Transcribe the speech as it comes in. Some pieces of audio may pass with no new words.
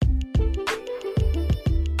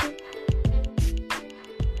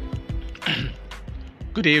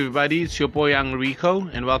Good day, everybody. It's your boy Young Rico,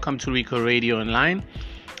 and welcome to Rico Radio Online.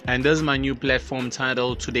 And this is my new platform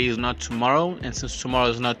titled Today is Not Tomorrow. And since tomorrow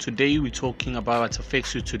is not today, we're talking about what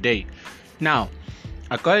affects you today. Now,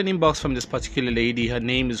 I got an inbox from this particular lady. Her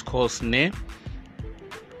name is called Sneh.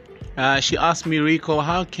 She asked me, Rico,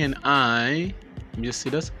 how can I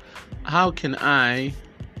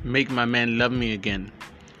make my man love me again?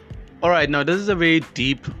 Alright, now this is a very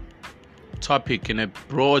deep topic in a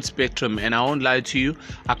broad spectrum, and I won't lie to you,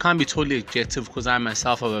 I can't be totally objective because I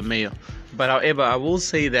myself am a male. But however, I will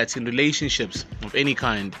say that in relationships of any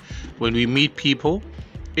kind, when we meet people,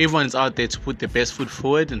 everyone's out there to put their best foot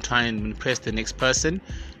forward and try and impress the next person.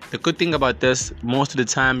 The good thing about this, most of the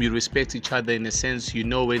time you respect each other in a sense, you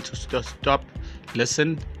know when to stop,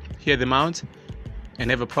 listen, hear them out, and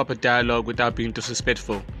have a proper dialogue without being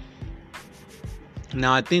disrespectful.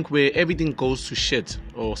 Now, I think where everything goes to shit,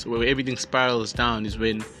 or where everything spirals down, is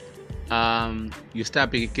when you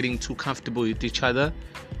start getting too comfortable with each other,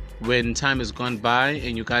 when time has gone by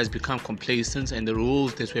and you guys become complacent and the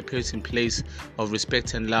rules that were put in place of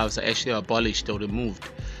respect and love are actually abolished or removed.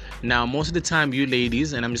 Now, most of the time, you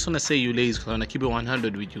ladies, and I'm just going to say you ladies because I'm going to keep it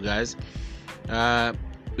 100 with you guys,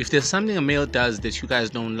 if there's something a male does that you guys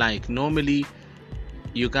don't like, normally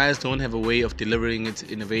you guys don't have a way of delivering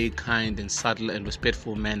it in a very kind and subtle and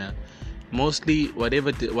respectful manner. Mostly,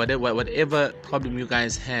 whatever problem you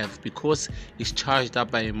guys have, because it's charged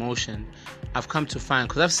up by emotion, I've come to find,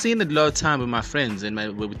 because I've seen it a lot of time with my friends and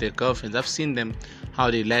with their girlfriends, I've seen them,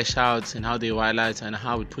 how they lash out and how they wild out and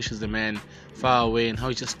how it pushes the man far away and how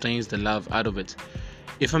it just drains the love out of it.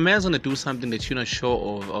 If a man's going to do something that you're not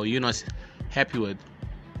sure of or you're not happy with,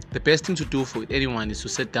 the best thing to do for anyone is to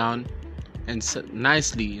sit down and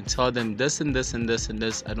nicely and tell them this and this and this and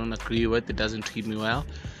this I don't agree with, it doesn't treat me well.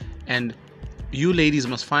 And you ladies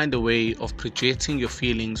must find a way of projecting your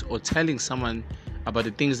feelings or telling someone about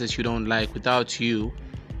the things that you don't like without you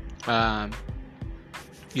don't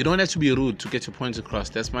have to be rude to get your point across.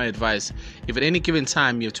 That's my advice. If at any given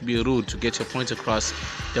time you have to be rude to get your point across,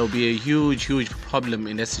 there will be a huge problem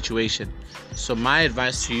in that situation. So my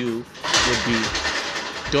advice to you would be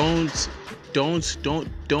don't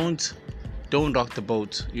rock the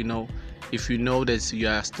boat. If you know that you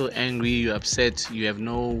are still angry, you're upset, you have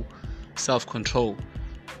no self-control,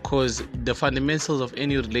 because the fundamentals of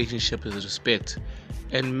any relationship is respect.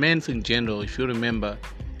 And men in general, if you remember,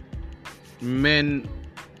 men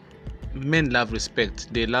love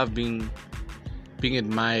respect. They love being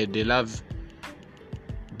admired. They love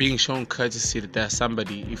being shown courtesy that they're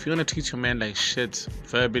somebody. If you want to treat your man like shit,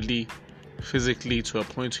 verbally, physically, to a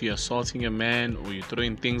point where you're assaulting your man or you're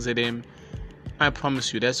throwing things at him, I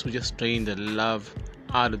promise you that's what just drain the love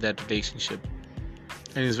out of that relationship.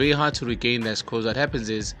 And it's very hard to regain that, because what happens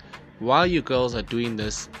is, while you girls are doing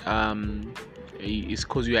this, it's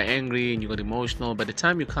because you are angry and you got emotional. By the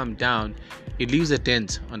time you calm down, it leaves a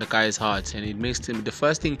dent on the guy's heart, and it makes him, the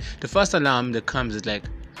first alarm that comes is like,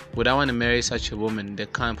 would I want to marry such a woman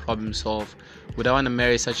that can't problem solve? Would I want to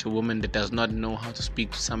marry such a woman that does not know how to speak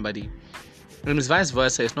to somebody? And it's vice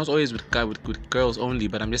versa. It's not always with girls only,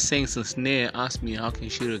 but I'm just saying, since Sneh asked me how can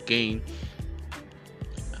she regain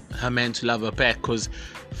her man to love her back, because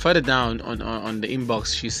further down on the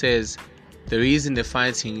inbox she says the reason they're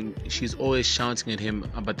fighting, she's always shouting at him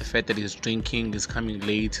about the fact that he's drinking, he's coming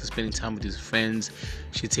late, he's spending time with his friends,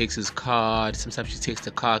 she takes his card, sometimes she takes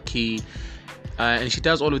the car key, and she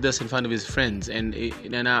does all of this in front of his friends. And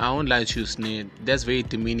I won't lie to you, Sneh, that's very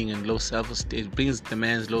demeaning and low self-esteem. It brings the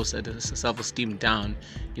man's low self-esteem down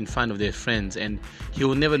in front of their friends, and he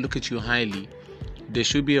will never look at you highly. There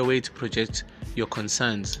should be a way to project your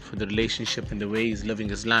concerns for the relationship and the way he's living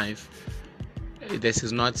his life. That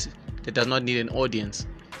does not need an audience.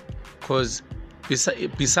 Because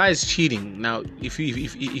besides cheating, now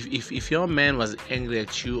if your man was angry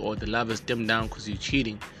at you or the love is dimmed down because you're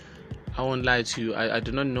cheating, I won't lie to you, I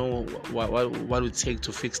do not know what it would take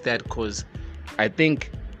to fix that. Because I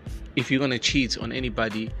think if you're going to cheat on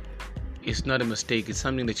anybody, it's not a mistake. It's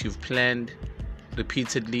something that you've planned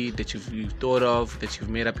repeatedly, that you've thought of, that you've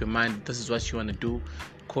made up your mind, this is what you want to do.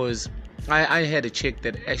 Because I had a chick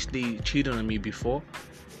that actually cheated on me before.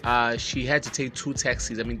 She had to take 3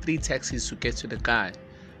 taxis to get to the guy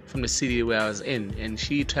from the city where I was in, and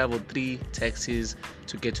she traveled 3 taxis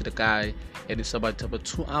to get to the guy, and it's about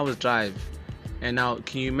 2 hours drive. And now,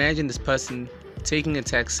 can you imagine this person taking a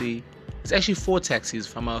taxi? It's actually 4 taxis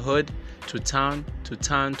from our hood to town, to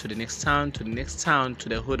the next town, to the next town, to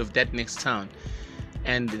the hood of that next town.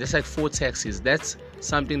 And that's like 4 taxis. That's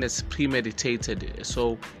something that's premeditated.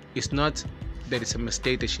 So it's not that it's a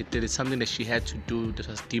mistake that she did. It's something that she had to do that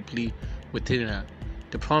was deeply within her.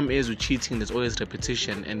 The problem is with cheating, there's always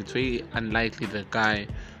repetition, and it's very unlikely the guy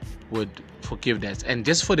would forgive that. And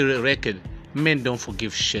just for the record, men don't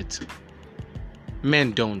forgive shit.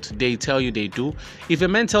 Men don't. They tell you they do. If a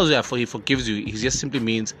man tells you that he forgives you, he just simply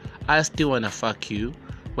means, I still wanna fuck you.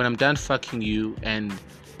 When I'm done fucking you and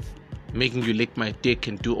making you lick my dick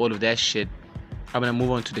and do all of that shit, I'm gonna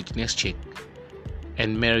move on to the next chick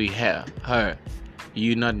and marry her.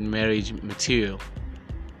 You're not marriage material.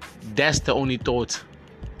 That's the only thought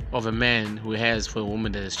of a man who has for a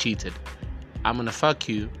woman that has cheated. I'm gonna fuck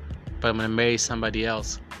you, but I'm gonna marry somebody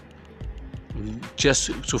else just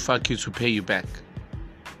to fuck you, to pay you back.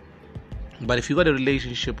 But if you got a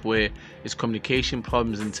relationship where it's communication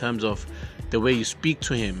problems in terms of the way you speak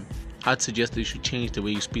to him, I'd suggest that you should change the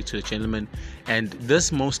way you speak to the gentleman. And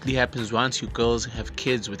this mostly happens once you girls have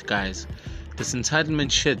kids with guys. This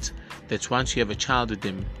entitlement shit, that's once you have a child with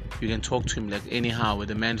him, you can talk to him like anyhow, where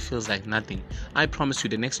the man feels like nothing. I promise you,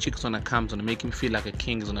 the next chick's gonna come, gonna make him feel like a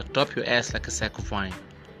king, is gonna drop your ass like a sack of wine.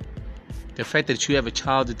 The fact that you have a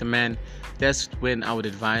child with the man, that's when I would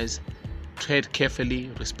advise, tread carefully,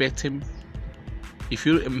 respect him. If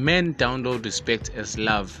men download respect as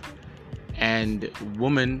love, and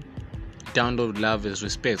women download love as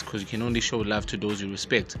respect, because you can only show love to those you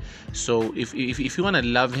respect. So if you want to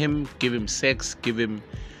love him, give him sex, give him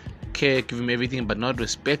care, give him everything, but not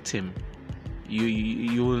respect him,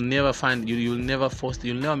 you will never find, you'll never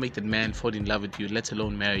make that man fall in love with you, let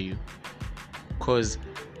alone marry you. Because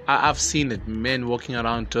I've seen it, men walking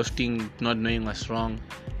around drifting, not knowing what's wrong.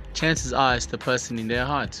 Chances are it's the person in their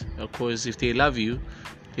heart. Of course, if they love you,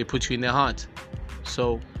 they put you in their heart.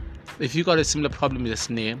 So if you got a similar problem with a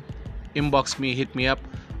snare, inbox me, hit me up.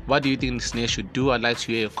 What do you think the snare should do? I'd like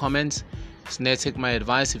to hear your comments. Snare, take my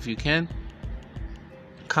advice if you can.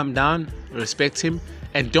 Come down, respect him,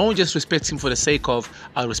 and don't just respect him for the sake of,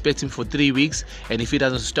 I'll respect him for 3 weeks, and if he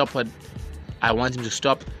doesn't stop what I want him to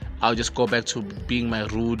stop, I'll just go back to being my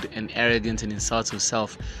rude and arrogant and insultive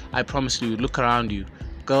self. I promise you, look around you.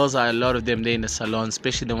 Girls are, a lot of them there in the salon,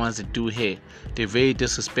 especially the ones that do hair. They're very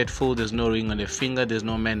disrespectful. There's no ring on their finger. There's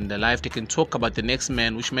no man in their life. They can talk about the next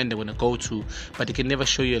man, which man they want to go to, but they can never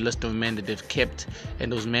show you a list of men that they've kept,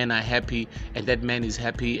 and those men are happy, and that man is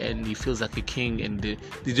happy, and he feels like a king. And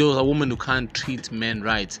those are women who can't treat men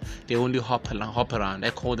right. They only hop around.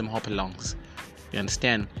 I call them hop-alongs. You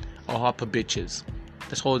understand? Or hopper bitches.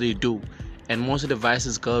 That's all they do. And most of the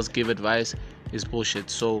advices girls give advice is bullshit.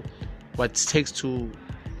 So what it takes to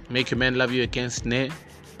make your man love you against snare,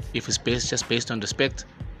 if it's just based on respect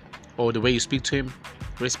or the way you speak to him,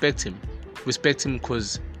 respect him. Respect him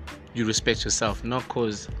because you respect yourself, not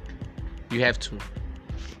because you have to.